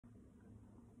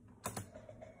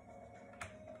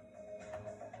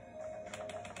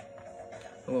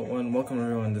Hello and welcome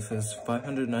everyone. This is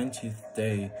 590th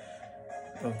day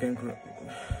of getting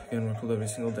recorded every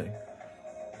single day.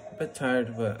 A bit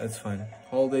tired, but it's fine.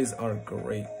 Holidays are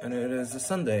great, and it is a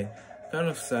Sunday. Kind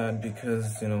of sad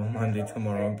because, Monday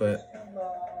tomorrow, but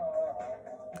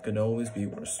it could always be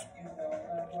worse.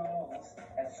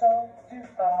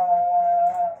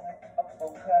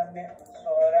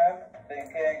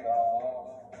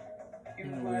 I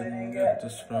wouldn't get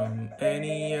this from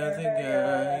any other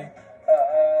guy.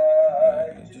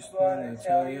 I just wanna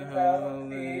tell you how I'm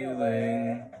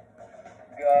feeling.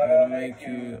 Gotta make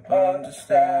you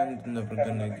understand. Never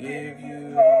gonna give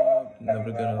you up.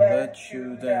 Never gonna let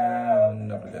you down.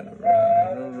 Never gonna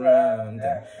run around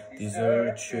and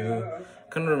desert you.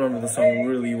 I can't remember the song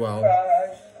really well.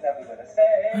 Never gonna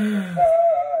say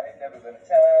goodbye. Never gonna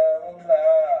tell a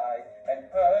lie and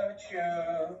hurt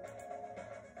you.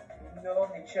 We've known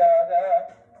each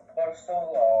other for so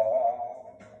long.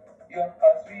 Your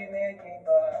heart's been aching,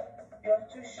 but you're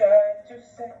too shy to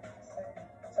say.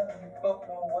 Tell me both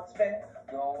know what's been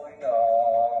going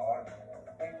on.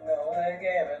 We know the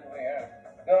game and we're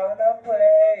gonna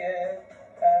play it.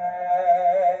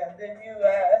 And if you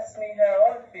ask me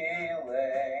how I'm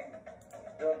feeling,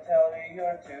 don't tell me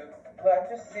you're too glad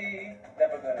to see.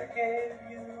 Never gonna give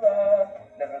you up.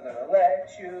 Never gonna let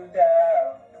you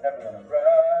down. Never gonna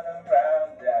run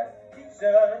around and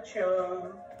desert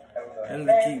you. And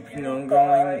we keep,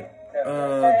 going.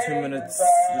 2 minutes,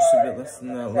 just a bit less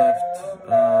than that left.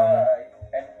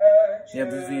 Yeah,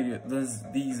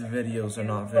 these videos are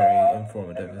not very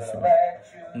informative, if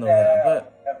you know that, but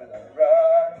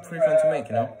pretty fun to make,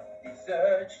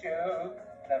 Desert you,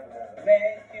 never gonna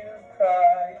make you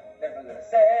cry, never gonna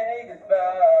say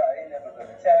goodbye, never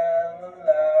gonna tell a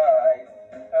lie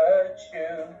and hurt you.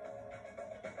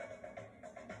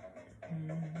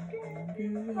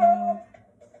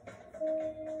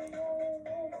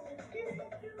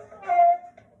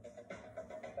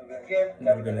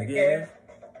 Never gonna give.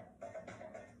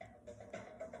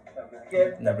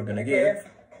 Never gonna give.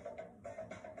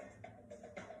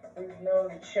 We've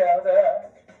known each other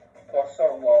for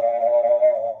so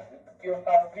long. Your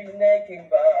heart's been aching,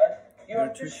 but you're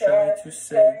too shy to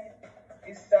say.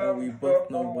 But we both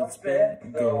know what's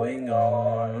been going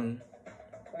on.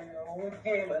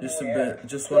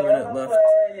 Just 1 minute left.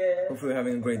 Hopefully we're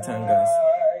having a great time, guys.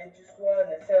 I just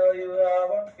wanna tell you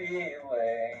how I'm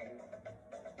feeling.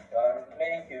 Gotta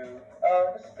make you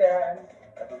understand.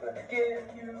 Never gonna give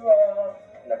you up.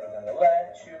 Never gonna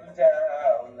let you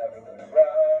down. Never gonna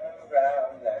run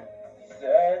around and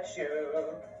desert you.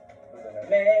 Never gonna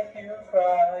make you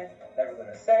cry. Never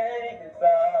gonna say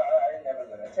goodbye. Never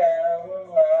gonna tell a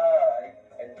lie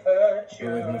and hurt you.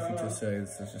 I have nothing to say.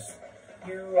 This is just.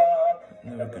 You up.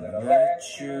 Never gonna let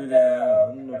you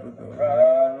down. Never gonna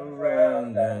run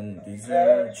around and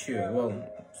desert you. Well,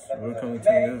 we're coming to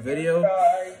a new video.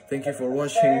 Thank you for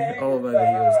watching all of my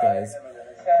videos, guys.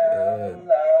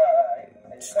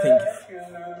 Thank you.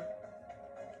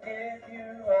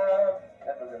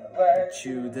 Let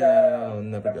you down.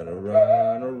 Never gonna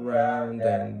run around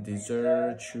and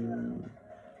desert you.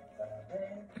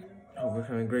 Hope we're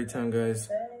having a great time, guys.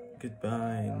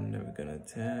 Goodbye. Never gonna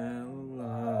tell a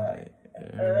lie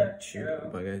and hurt you.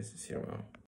 Bye, guys. See you around.